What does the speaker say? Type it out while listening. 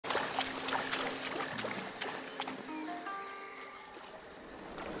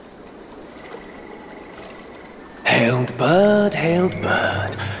hailed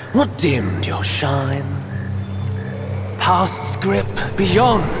bird, what dimmed your shine? Past's grip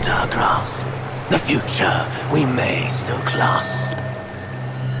beyond our grasp, the future we may still clasp.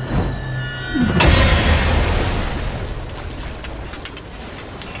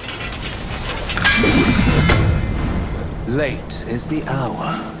 Late is the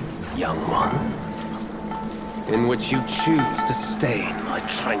hour, young one, in which you choose to stain my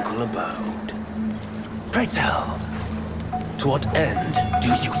tranquil abode. Pray tell, to what end do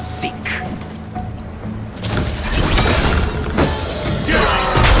you seek?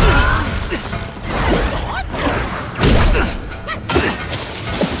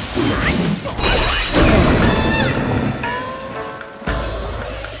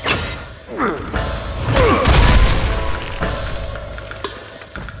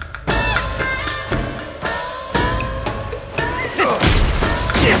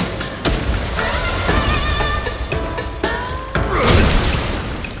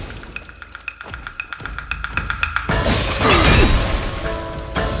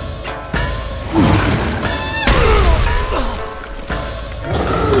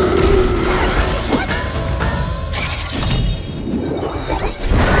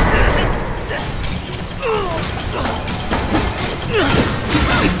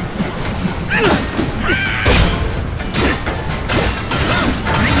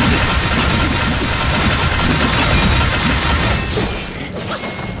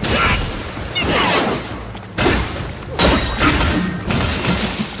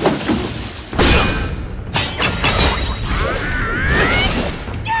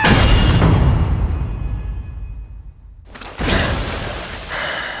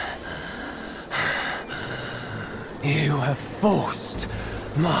 You have forced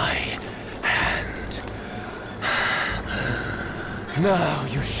my hand. Now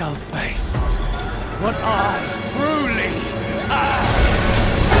you shall face what I truly am.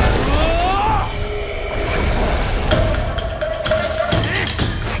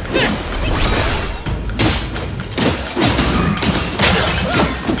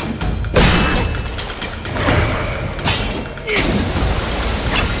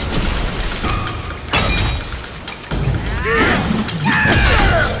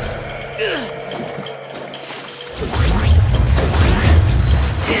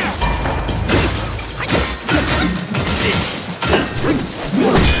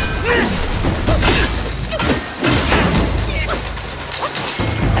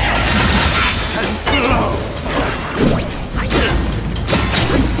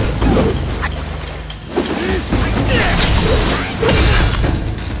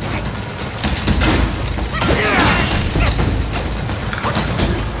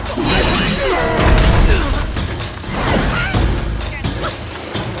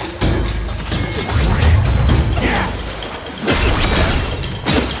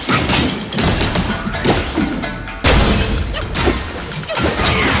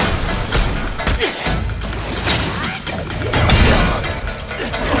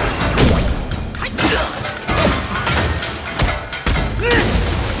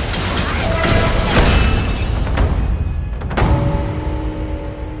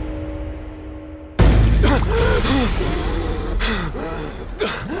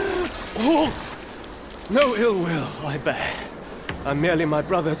 Halt! No ill will I bear. I'm merely my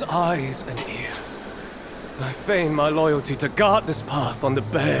brother's eyes and ears. I feign my loyalty to guard this path on the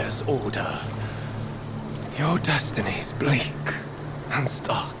bear's order. Your destiny's bleak and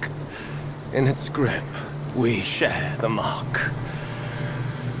stark. In its grip, we share the mark.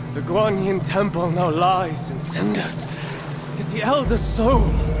 The Guanyin temple now lies in cinders, yet the elder soul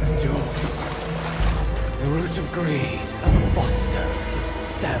endures. The root of greed fosters the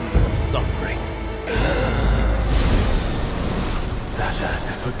stem of suffering. Better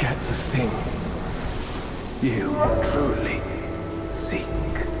to forget the thing you truly seek.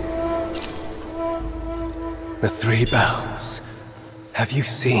 The three bells. Have you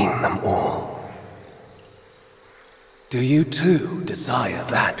seen them all? Do you too desire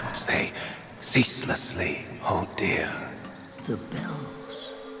that which they ceaselessly hold dear? The bells.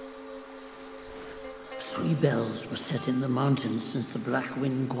 3 bells were set in the mountains since the Black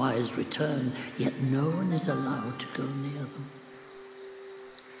Wind Choir's return, yet no one is allowed to go near them.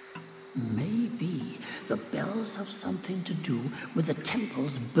 Maybe the bells have something to do with the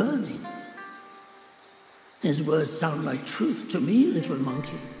temple's burning. His words sound like truth to me, little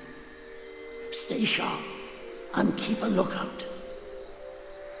monkey. Stay sharp and keep a lookout.